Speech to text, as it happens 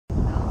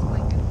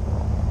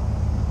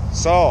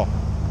So,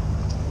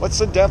 what's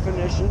the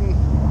definition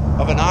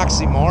of an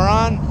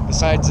oxymoron,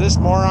 besides this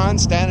moron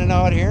standing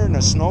out here in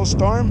a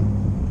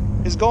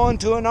snowstorm, is going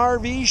to an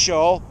RV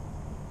show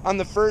on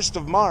the 1st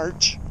of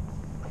March.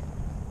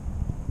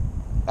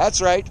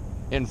 That's right,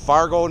 in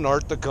Fargo,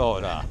 North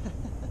Dakota.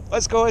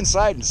 Let's go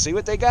inside and see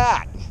what they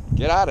got.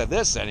 Get out of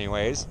this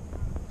anyways.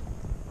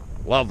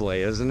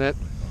 Lovely, isn't it?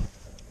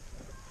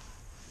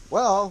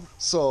 Well,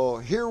 so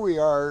here we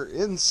are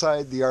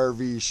inside the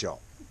RV show.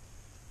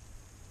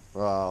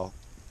 Well,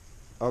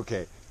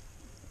 okay,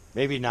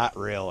 maybe not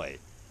really.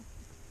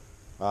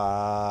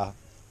 But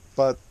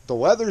the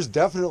weather's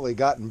definitely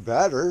gotten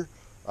better.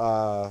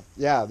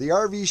 Yeah, the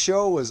RV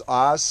show was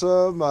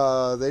awesome.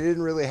 They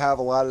didn't really have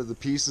a lot of the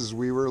pieces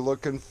we were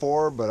looking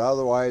for, but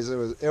otherwise it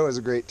was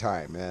a great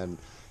time. And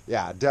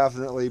yeah,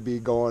 definitely be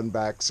going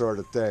back sort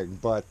of thing.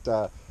 But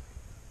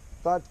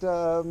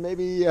thought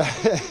maybe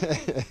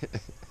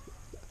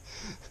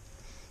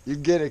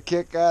you'd get a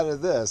kick out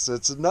of this.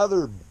 It's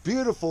another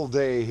beautiful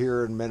day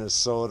here in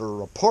Minnesota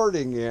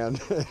reporting in.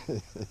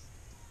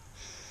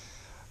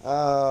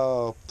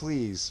 Oh,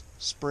 please,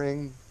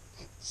 spring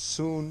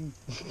soon.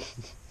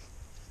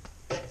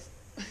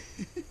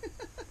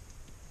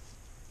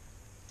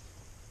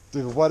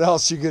 Dude, what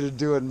else you gonna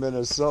do in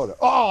Minnesota?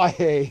 Oh,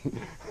 hey,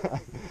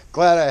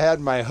 glad I had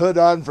my hood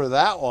on for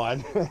that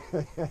one.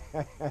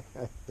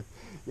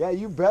 Yeah,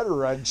 you better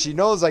run. She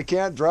knows I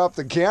can't drop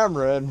the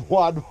camera and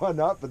wad one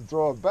up and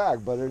throw it back,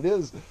 but it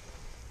is.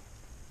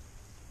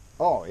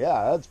 Oh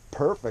yeah, that's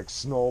perfect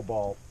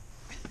snowball.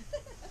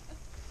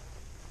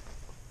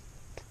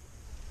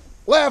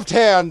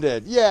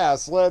 Left-handed,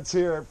 yes, let's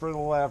hear it for the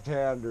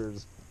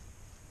left-handers.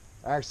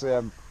 Actually,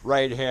 I'm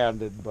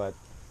right-handed, but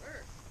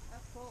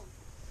That's cold.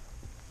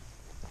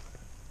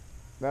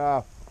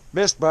 nah,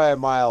 missed by a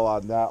mile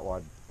on that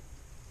one.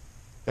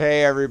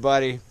 Hey,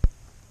 everybody.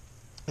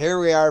 Here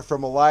we are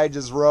from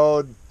Elijah's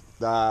Road.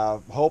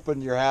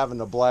 Hoping you're having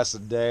a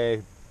blessed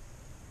day.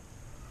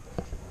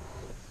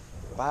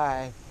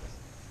 Bye.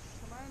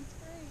 Come on,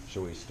 spring.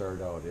 Should we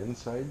start out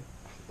inside?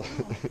 No,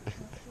 let's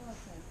go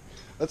outside.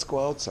 Let's go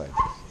outside.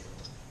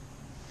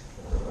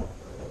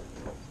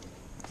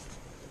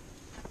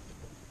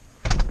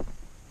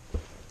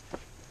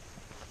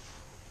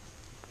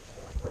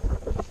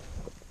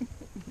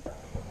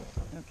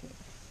 Okay.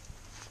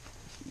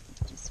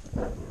 Just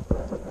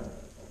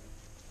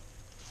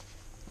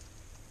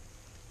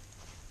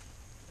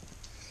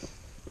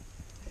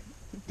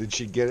Did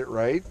she get it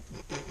right?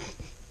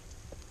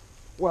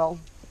 Well,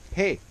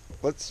 hey,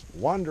 let's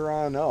wander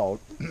on out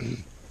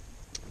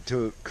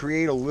to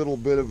create a little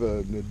bit of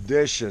an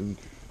addition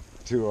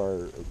to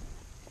our,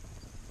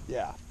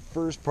 yeah,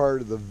 first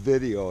part of the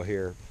video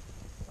here.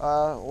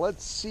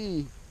 Let's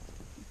see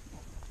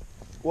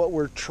what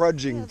we're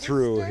trudging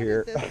through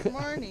here. This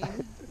morning.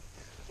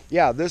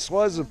 Yeah, this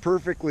was a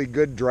perfectly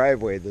good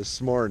driveway this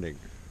morning,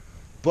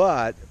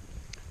 but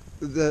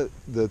the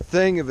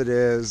thing of it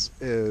is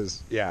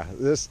yeah,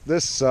 this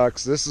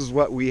sucks. This is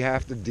what we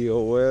have to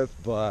deal with,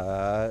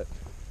 but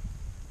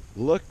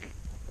look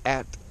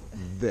at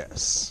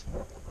this.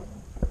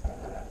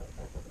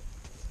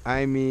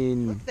 I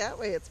mean, Look that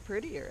way, it's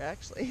prettier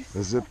actually.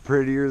 is it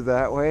prettier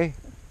that way?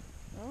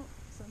 Oh,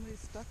 somebody's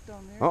stuck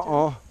down there.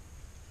 Uh-oh.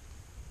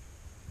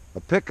 A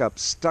pickup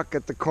stuck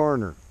at the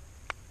corner.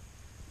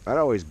 That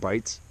always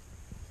bites.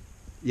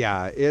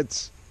 Yeah,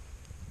 it's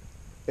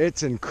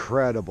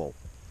incredible.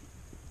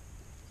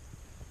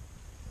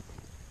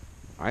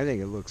 I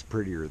think it looks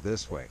prettier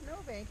this way.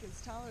 Snowbank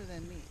is taller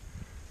than me.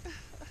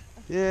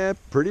 Yeah,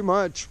 pretty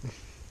much.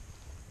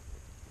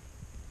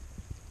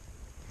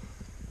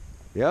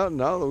 Yeah,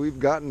 now that we've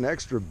got an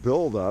extra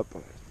build up,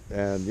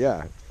 and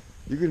yeah,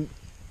 you can,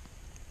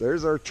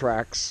 there's our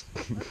tracks.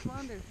 Let's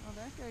wander. Oh,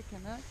 that guy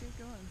cannot keep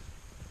going.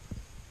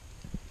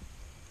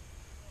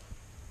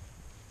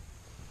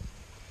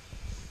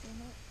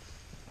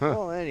 Huh.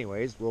 Well,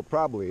 anyways, we'll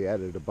probably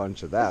edit a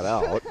bunch of that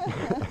out.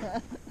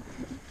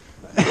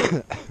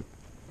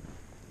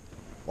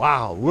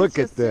 Wow, look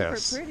at this.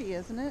 It's super pretty,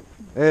 isn't it?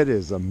 It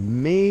is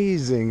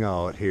amazing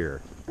out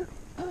here.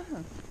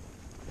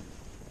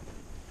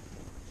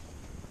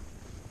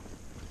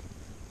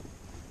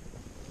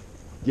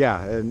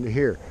 Yeah, and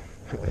here,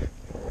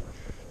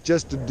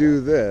 just to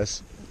do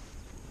this,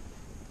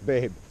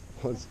 babe,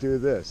 let's do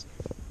this.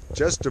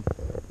 Just to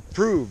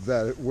prove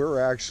that we're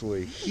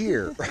actually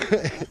here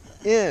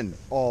in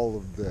all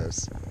of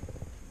this.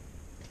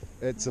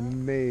 It's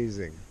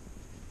amazing.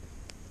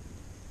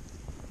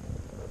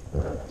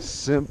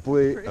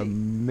 Simply Pretty.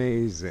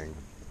 amazing.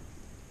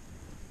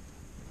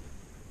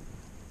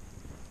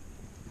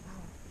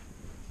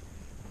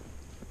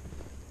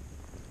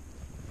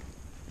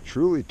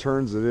 Truly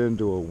turns it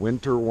into a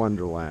winter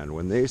wonderland.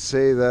 When they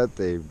say that,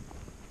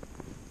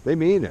 they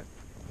mean it.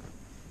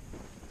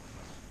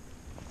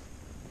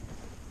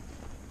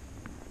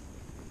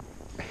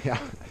 Yeah.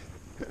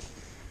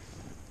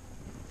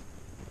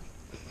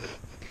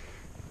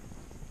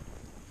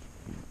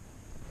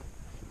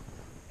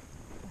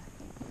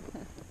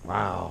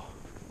 Wow.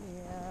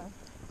 Yeah,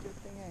 good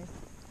thing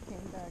I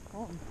came back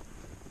home.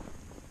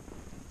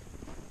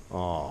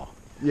 Oh,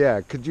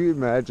 yeah, could you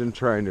imagine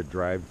trying to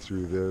drive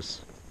through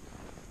this?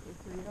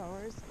 For 3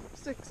 hours.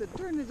 6, and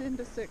turn it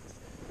into 6.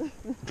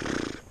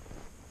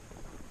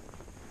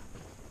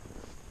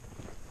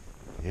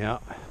 Yeah.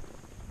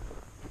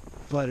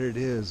 But it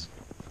is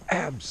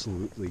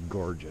absolutely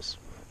gorgeous.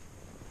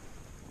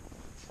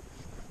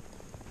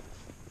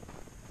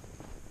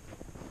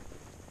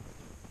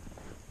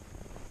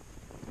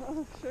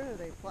 Oh, sure,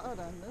 they plowed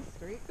on this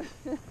street.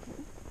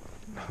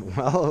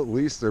 Well, at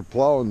least they're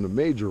plowing the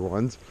major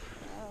ones.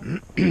 Wow,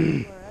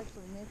 people are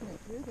actually making it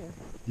through there.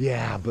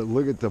 Yeah, but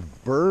look at the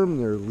berm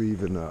they're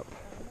leaving up.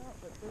 I know,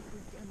 but this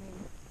is, I mean,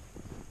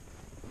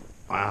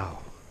 Wow.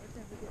 I'd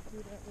never get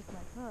through that with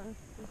my car,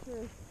 for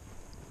sure.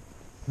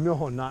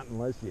 No, not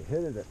unless you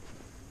hit it.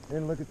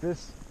 And look at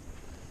this.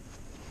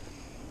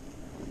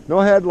 No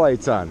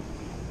headlights on.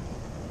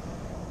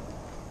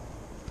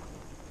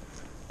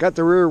 Got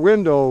the rear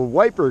window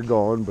wiper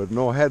going, but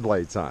no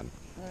headlights on.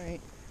 All right.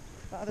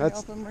 Father,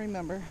 That's- help him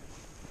remember.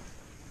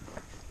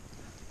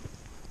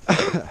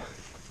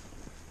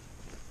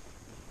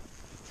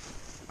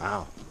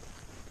 Wow.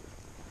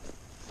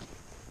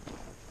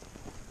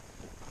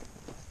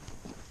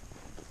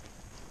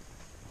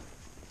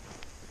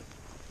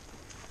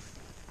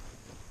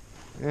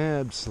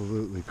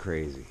 Absolutely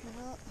crazy.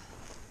 Well,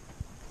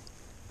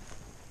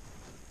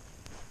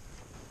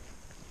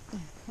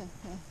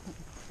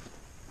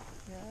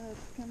 yeah,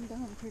 it's come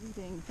down pretty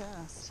dang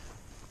fast.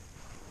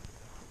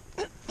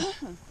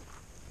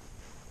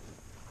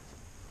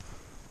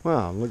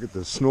 Wow, look at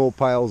the snow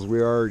piles we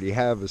already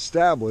have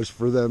established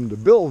for them to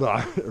build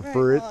on, Right,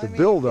 for it well, to I mean,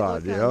 build if you on,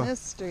 look you on know? this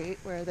street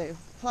where they've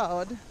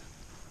plowed, and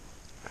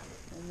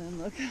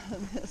then look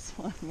on this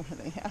one where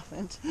they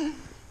haven't.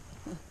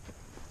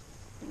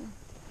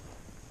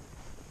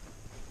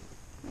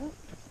 Nope.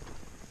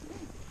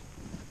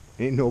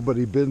 Ain't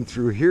nobody been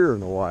through here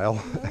in a while.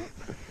 Nope.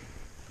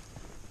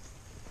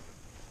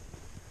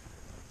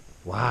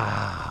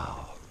 Wow.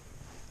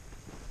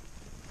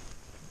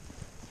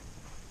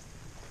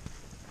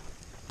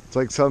 It's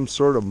like some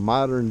sort of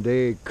modern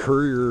day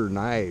courier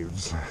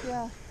knives.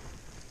 Yeah.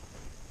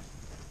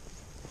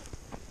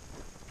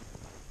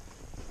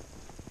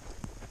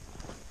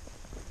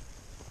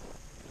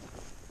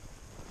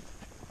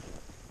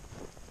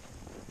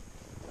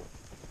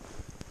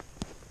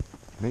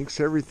 Makes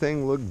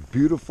everything look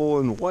beautiful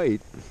and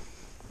white.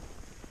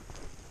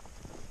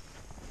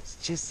 It's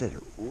just that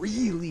it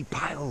really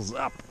piles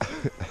up.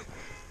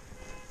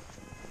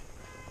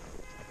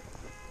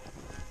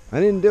 I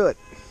didn't do it.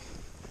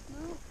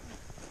 Nope.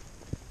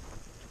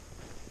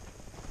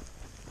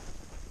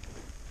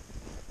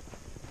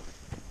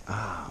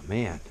 Ah,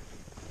 man.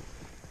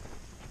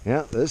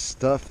 Yeah, this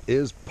stuff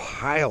is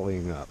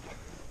piling up.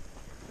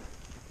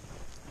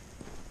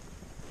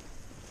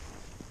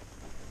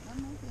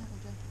 I'm not behind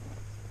you.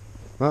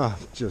 Ah,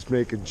 just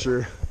making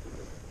sure.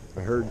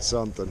 I heard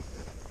something.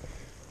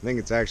 I think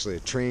it's actually a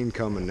train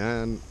coming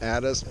on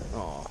at us.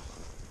 Oh,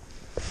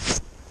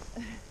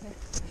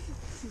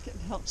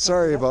 Getting help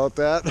sorry coming up.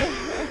 about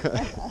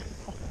that.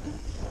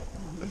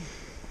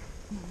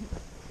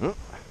 Oh,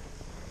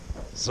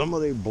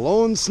 somebody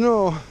blowing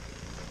snow.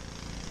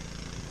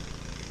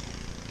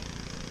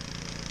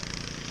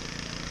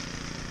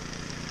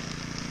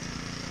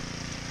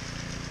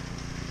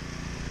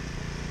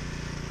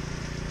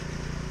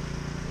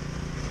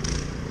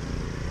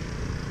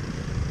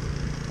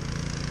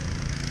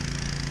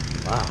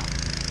 Wow.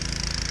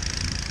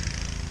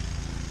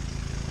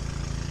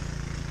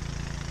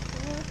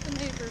 Go with the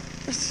neighbor.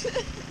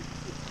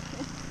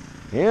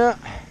 Yeah,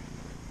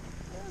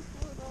 Just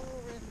blow it all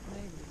over into the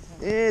neighbor's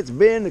house. it's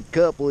been a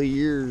couple of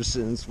years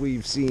since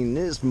we've seen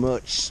this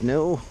much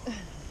snow.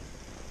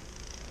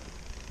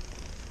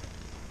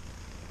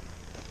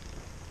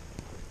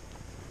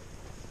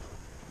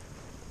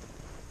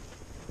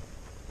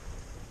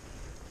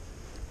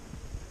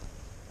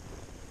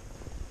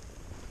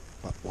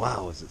 But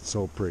wow, is it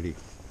so pretty. It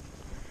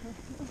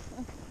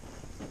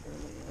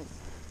really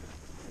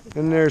is.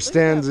 And there Look at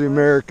stands that the bush.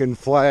 American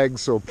flag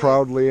so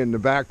proudly in the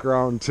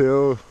background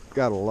too.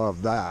 Gotta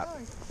love that.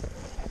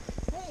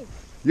 Oh, hey,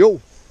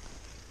 Yo!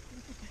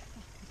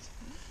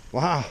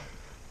 Wow.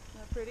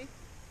 not pretty?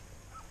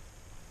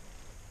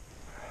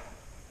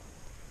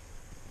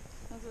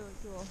 That's really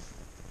cool.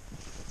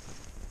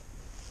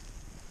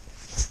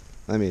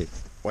 Let me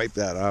wipe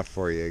that off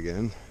for you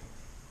again.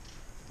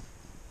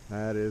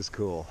 That is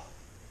cool.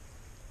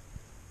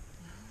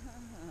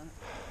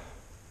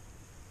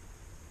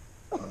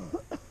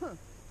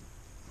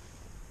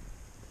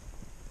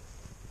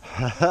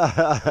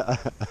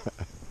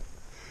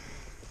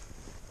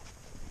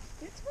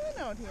 It's fun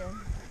out here.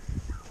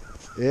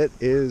 It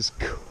is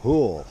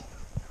cool.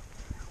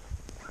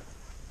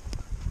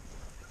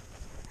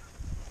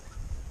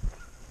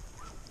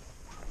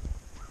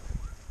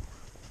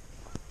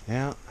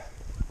 Yeah.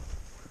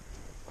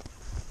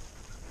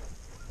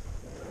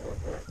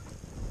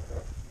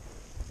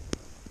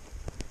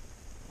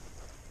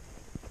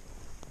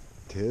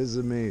 Tis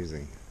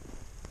amazing.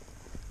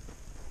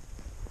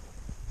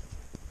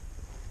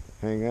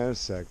 Hang on a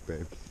sec,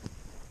 babe.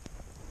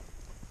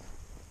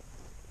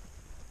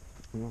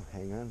 Well,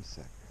 hang on a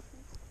sec.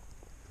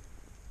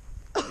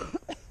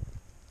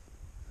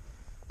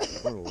 I'm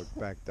gonna look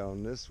back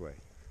down this way.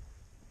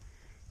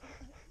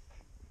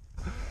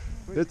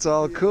 It's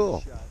all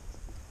cool.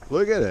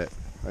 Look at it.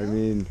 I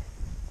mean,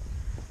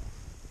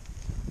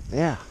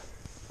 yeah.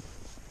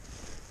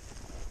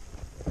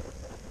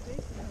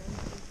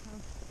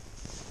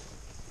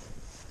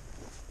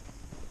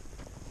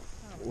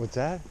 What's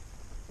that?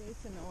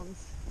 Jason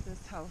owns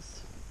this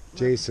house.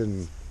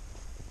 Jason.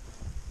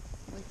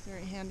 Like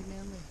very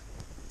handyman,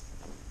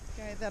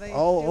 the guy that I used to do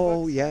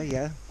Oh, books yeah, for.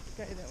 yeah.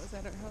 The guy that was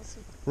at our house.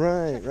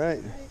 Right,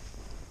 right.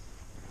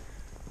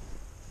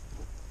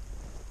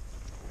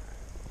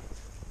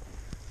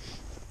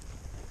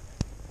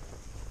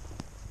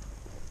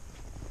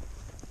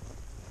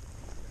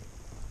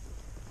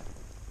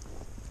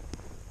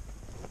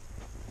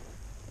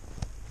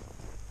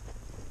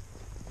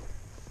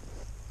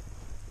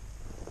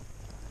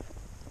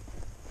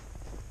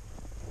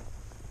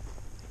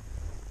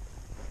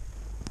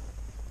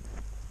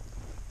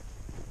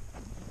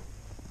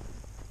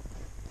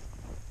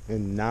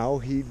 And now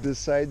he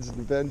decides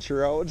to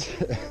venture out.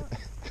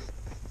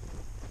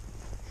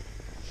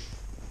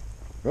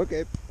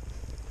 Okay.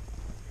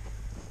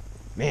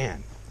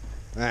 Man,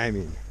 I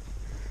mean,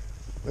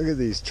 look at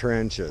these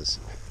trenches.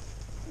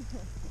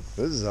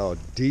 This is how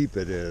deep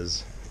it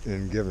is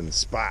in given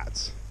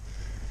spots.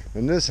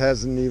 And this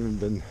hasn't even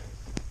been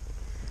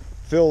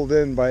filled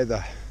in by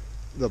the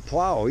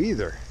plow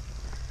either.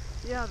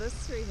 Yeah,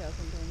 this tree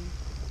hasn't been.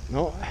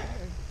 No.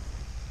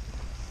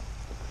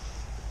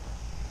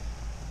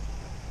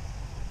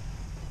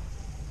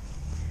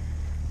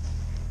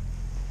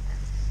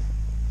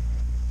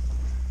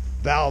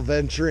 Val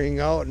venturing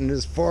out in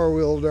his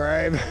four-wheel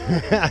drive.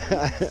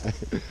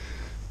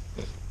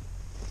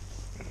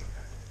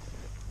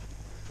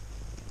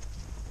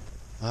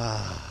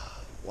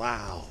 Ah,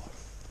 wow.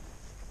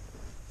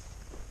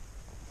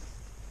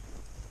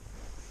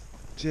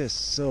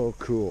 Just so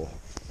cool. I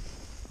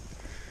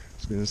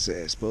was gonna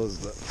say, I suppose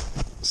the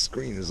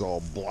screen is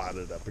all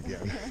blotted up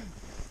again.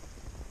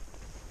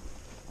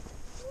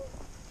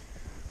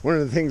 One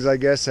of the things I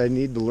guess I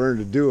need to learn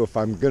to do if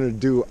I'm gonna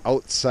do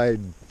outside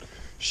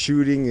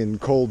shooting in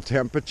cold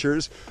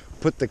temperatures,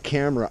 put the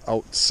camera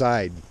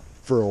outside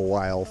for a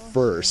while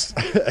first.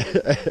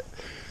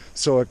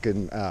 So it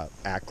can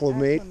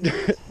acclimate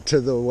to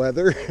the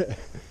weather. Yep.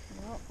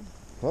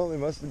 Well, they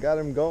must have got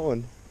him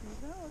going.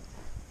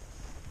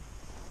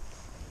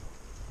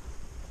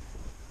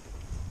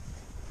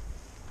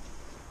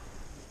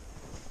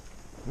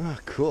 Ah,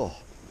 cool.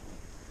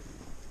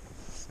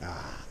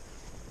 Ah.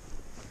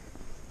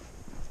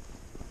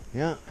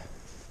 Yeah.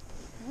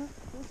 Well,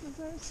 this is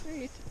our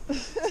street.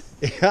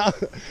 Yeah.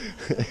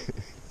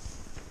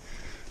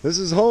 This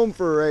is home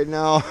for right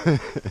now.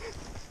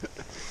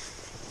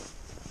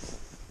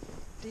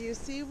 Do you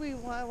see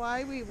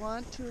why we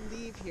want to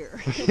leave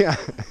here? Yeah.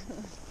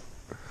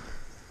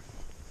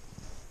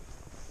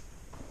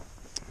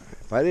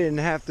 If I didn't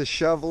have to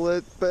shovel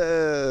it, if I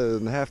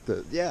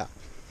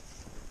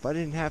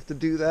didn't have to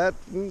do that,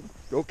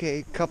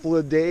 okay, couple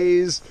of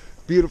days,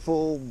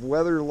 beautiful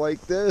weather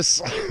like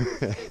this.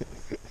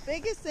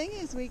 Biggest thing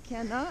is we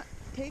cannot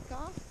take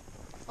off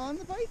on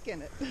the bike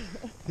in it.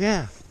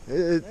 Yeah.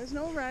 There's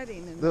no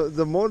riding in it.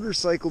 The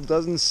motorcycle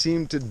doesn't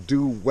seem to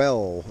do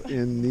well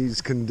in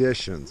these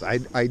conditions.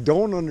 I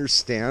don't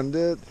understand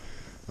it.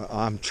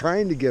 I'm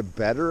trying to get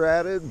better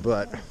at it,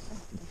 but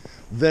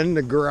then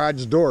the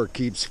garage door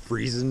keeps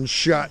freezing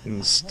shut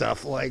and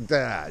stuff like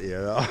that, you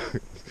know.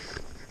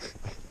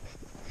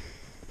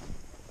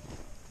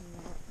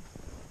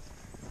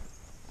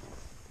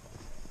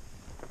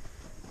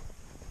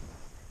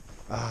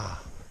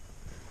 Ah.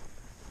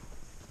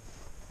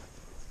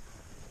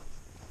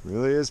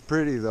 Really is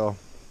pretty though.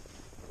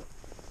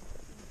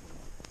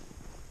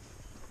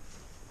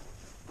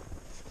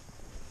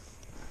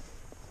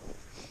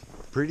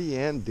 Pretty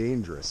and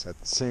dangerous at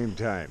the same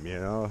time, you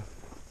know.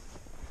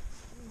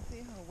 You can see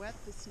how wet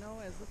the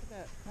snow is. Look at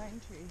that pine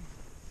tree.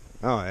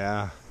 Oh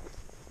yeah.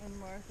 And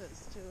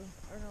Martha's too.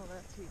 Or no,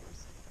 that's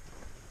Peter's.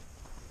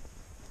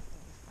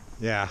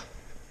 Yeah,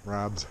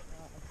 Rob's.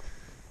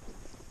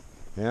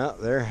 Yeah,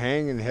 they're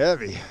hanging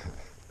heavy.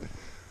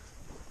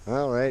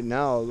 Well, right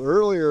now,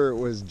 earlier it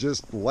was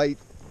just light,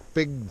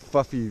 big,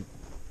 fluffy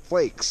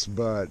flakes,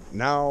 but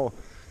now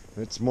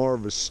it's more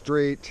of a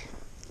straight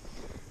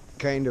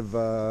kind of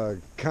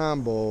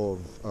combo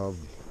of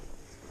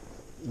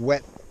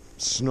wet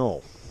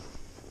snow.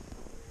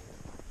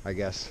 I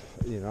guess,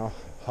 you know,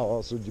 how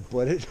else would you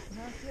put it?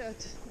 Not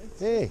yet.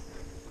 Hey,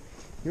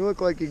 you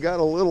look like you got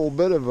a little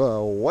bit of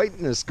a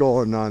whiteness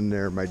going on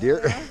there, my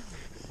dear. Yeah,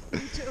 me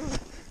too.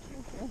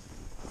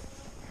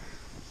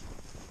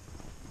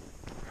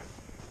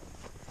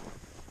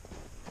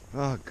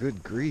 Oh,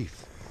 good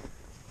grief.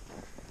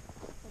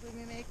 Did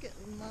we make it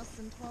in less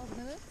than 12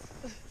 minutes?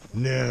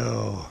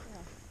 No.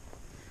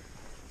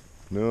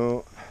 Yeah.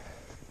 No.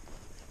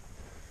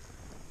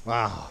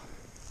 Wow.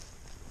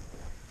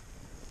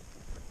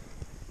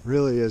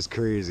 Really is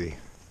crazy.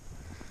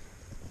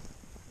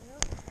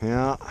 Yep.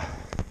 Yeah.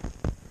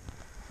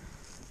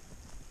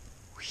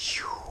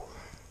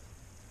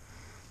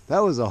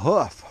 That was a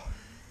hoof.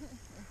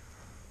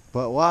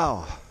 But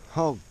wow,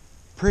 how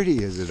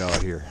pretty is it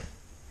out here?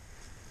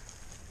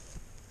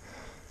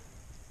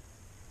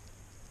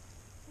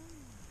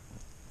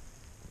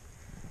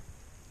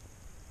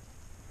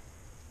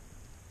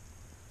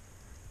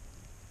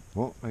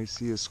 Oh, I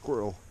see a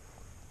squirrel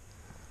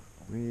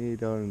way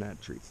down in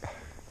that tree.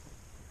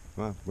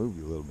 Well, move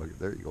you a little bit.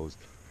 There he goes.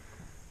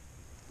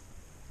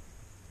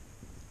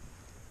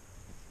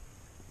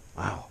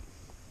 Wow.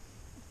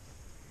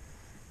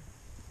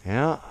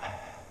 Yeah.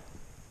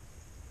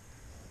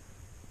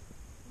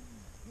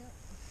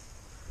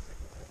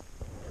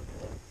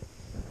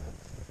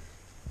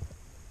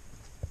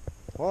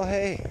 Well,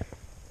 hey,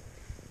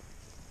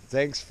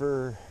 thanks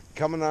for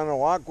coming on a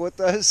walk with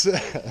us.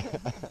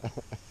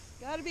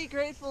 Gotta be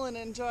grateful and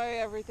enjoy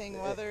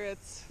everything, whether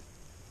it's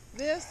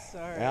this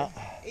or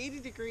 80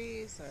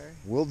 degrees or...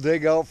 We'll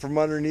dig out from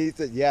underneath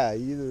it, yeah,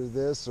 either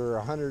this or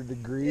 100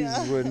 degrees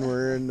when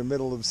we're in the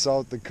middle of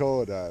South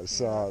Dakota.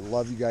 So I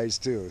love you guys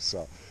too.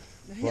 So,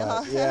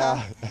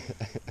 yeah.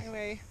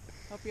 Anyway,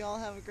 hope you all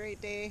have a great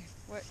day.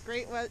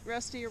 Great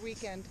rest of your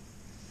weekend.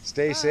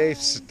 Stay safe,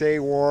 stay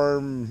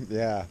warm,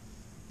 yeah.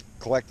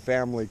 Collect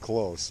family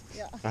close.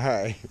 Yeah. All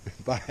right,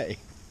 bye.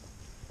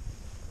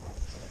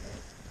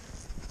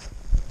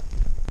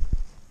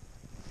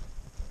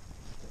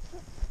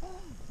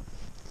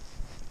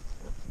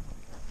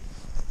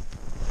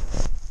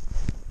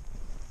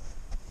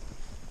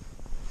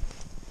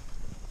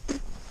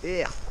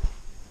 Yeah.